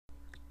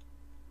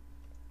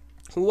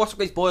What's up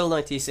guys,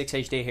 Boyle96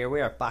 HD here.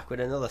 We are back with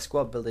another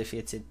squad builder for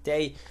you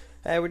today.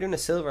 We're doing a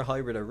silver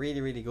hybrid, a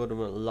really good one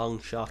with long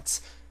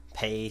shots,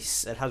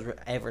 pace. It has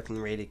everything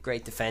really,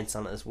 great defense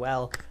on it as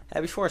well.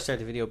 Before I start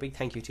the video, big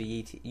thank you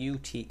to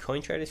UT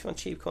Coin Traders. If you want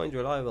cheap coins,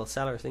 reliable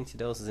sellers, link to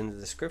those is in the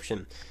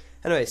description.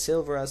 Anyway,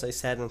 silver, as I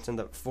said, it's in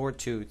the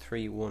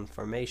 4-2-3-1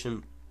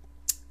 formation.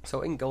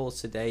 So in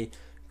goals today,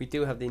 we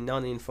do have the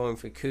non-informed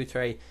for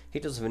Coutre. He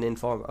does have an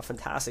inform, a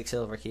fantastic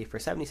silver keeper,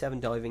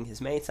 77 diving.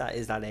 His main stat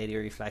is that 80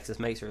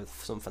 reflexes, makes her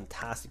some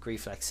fantastic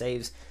reflex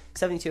saves.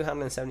 72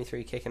 handling,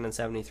 73 kicking, and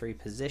 73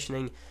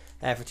 positioning.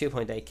 For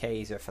 2.8k,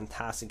 he's a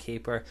fantastic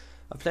keeper.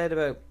 I've played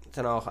about,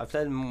 I've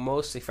played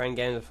mostly friend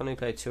games. I've only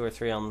played 2 or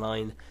 3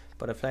 online,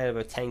 but I've played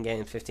about 10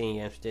 games, 15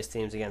 games with this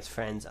teams against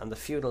friends, and the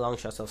few of the long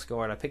shots I've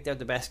scored, I picked out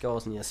the best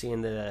goals, and you'll see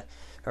in the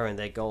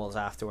goals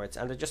afterwards,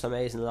 and they're just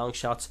amazing long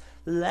shots.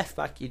 Left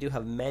back, you do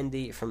have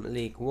Mendy from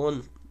League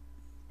One.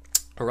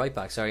 Right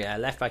back, sorry,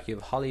 left back you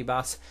have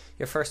Hollybass.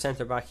 Your first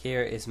centre back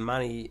here is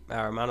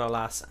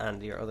Manolas,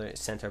 and your other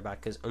centre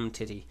back is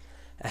Umtiti.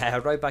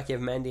 Right back you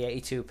have Mendy,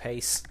 82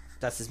 pace.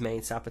 That's his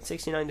main stat, but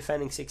 69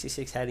 defending,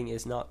 66 heading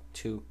is not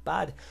too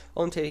bad.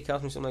 Umtiti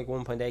cost me something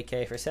like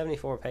 1.8k for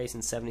 74 pace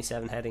and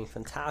 77 heading,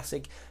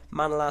 fantastic.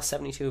 Manolas,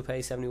 72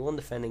 pace, 71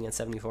 defending and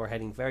 74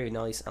 heading, very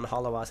nice. And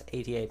Hollybass,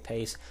 88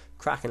 pace,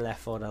 cracking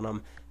left foot on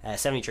him,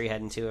 73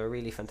 heading too, a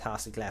really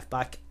fantastic left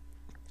back.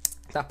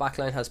 That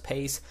backline has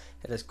pace,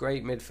 it has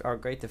great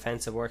great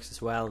defensive works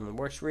as well, and it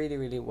works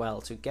really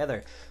well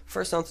together.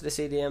 First onto the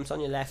CDMs, on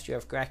your left you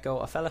have Greco,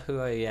 a fella who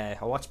I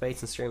watch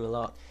Bates and stream a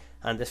lot,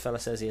 and this fella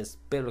says he has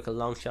biblical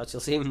long shots.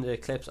 You'll see him in the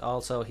clips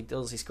also, he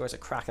scores a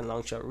cracking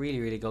long shot,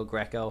 really good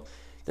Greco.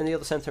 Then the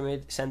other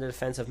centre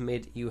defensive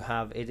mid you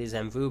have, it is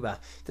Mvuba.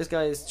 This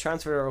guy is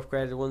transferred or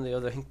upgraded, one or the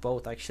other, I think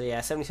both actually.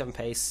 77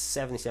 pace,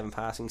 77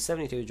 passing,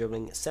 72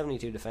 dribbling,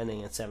 72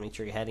 defending and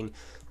 73 heading.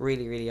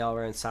 Really all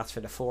round stats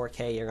for the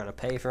 4k you're going to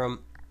pay for him.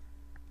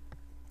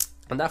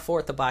 And that four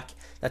at the back,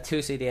 that 2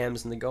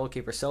 CDMs and the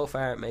goalkeeper so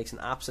far, it makes an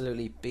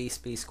absolutely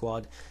beast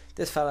squad.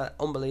 This fella,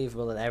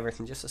 unbelievable at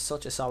everything, just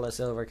such a solid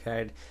silver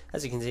card.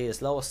 As you can see,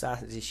 his lowest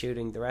stat is his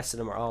shooting, the rest of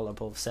them are all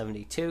above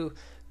 72.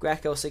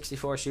 Greco,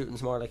 64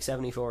 shooting's more like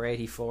 74,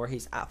 84.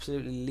 He's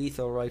absolutely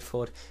lethal right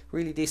foot,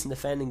 really decent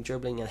defending,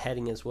 dribbling and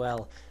heading as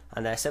well.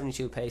 And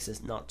 72 pace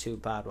is not too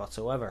bad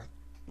whatsoever.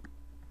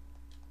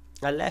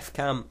 At left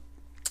cam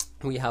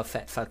we have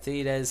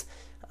Fetfa,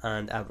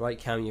 and at right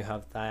cam you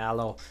have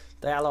Diallo.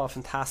 Diallo, a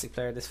fantastic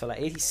player, this fella,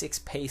 86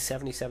 pace,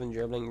 77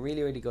 dribbling,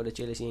 really good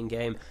agility in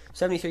game,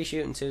 73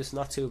 shooting too, so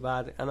not too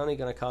bad, and only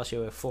going to cost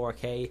you a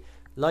 4k.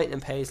 Lightning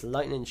pace,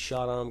 lightning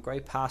shot on him,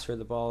 great passer of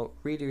the ball,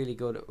 really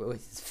good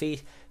with his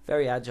feet,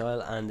 very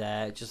agile, and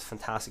just a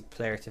fantastic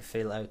player to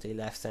fill out the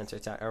left centre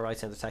attack or right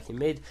centre attacking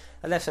mid.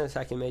 At left centre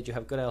attacking mid you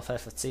have good old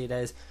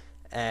Fetfa,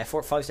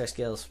 5-star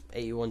skills,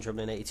 81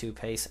 dribbling, 82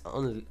 pace,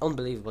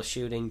 unbelievable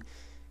shooting,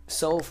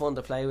 so fun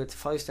to play with.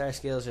 5-star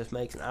skills just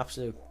makes an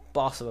absolute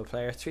boss of a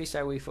player.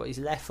 3-star weak foot, he's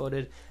left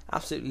footed,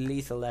 absolutely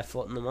lethal left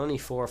foot, and only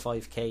 4 or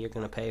 5k you're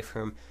going to pay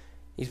for him.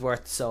 He's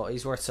worth so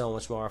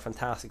much more.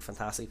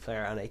 Fantastic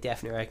player, and I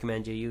definitely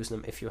recommend you using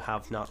him if you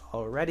have not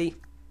already.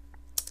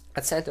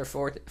 At centre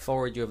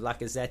forward you have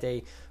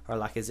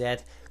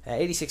Lacazette,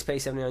 86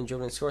 pace, 79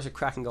 dribbling, scores a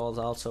cracking goals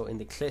also in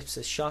the clips.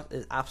 His shot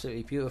is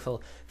absolutely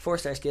beautiful.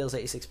 4-star skills,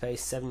 86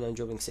 pace, 79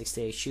 dribbling,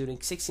 68 shooting,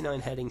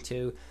 69 heading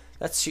too.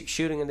 That's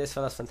shooting in this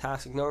fella's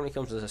fantastic. Normally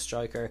comes as a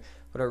striker,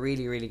 but a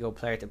really good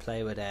player to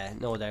play with,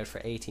 no doubt,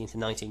 for 18 to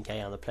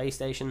 19k on the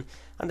PlayStation.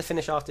 And to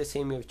finish off this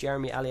team we have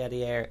Jeremy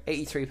Aliadier,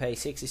 83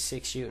 pace,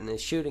 66 shooting.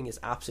 His shooting is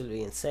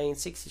absolutely insane,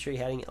 63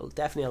 heading,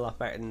 definitely a lot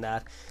better than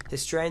that.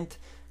 His strength,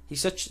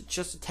 he's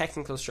just a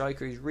technical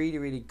striker. He's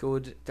really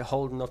good to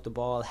holding up the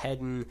ball,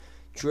 heading,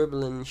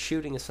 dribbling,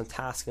 shooting is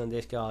fantastic on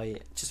this guy.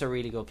 Just a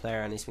really good player,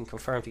 and he's been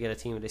confirmed to get a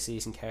team of the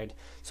season card,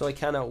 so I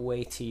cannot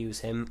wait to use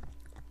him.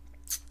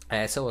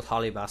 So with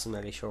Hollybass, I'm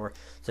really sure.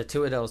 So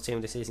 2 of those team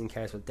of the season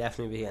cards will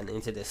definitely be getting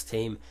into this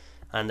team,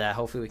 and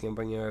hopefully we can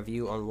bring you a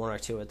review on 1 or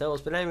 2 of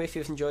those. But anyway, if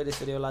you've enjoyed this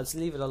video lads,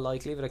 leave it a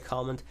like, leave it a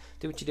comment,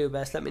 do what you do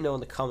best. Let me know in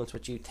the comments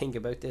what you think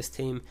about this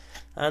team,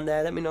 and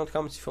let me know in the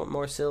comments if you want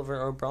more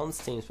silver or bronze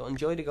teams. But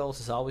enjoy the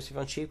goals as always. If you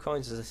want cheap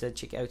coins, as I said,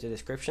 check out the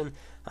description,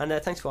 and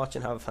thanks for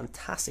watching. Have a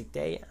fantastic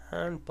day,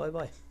 and bye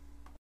bye.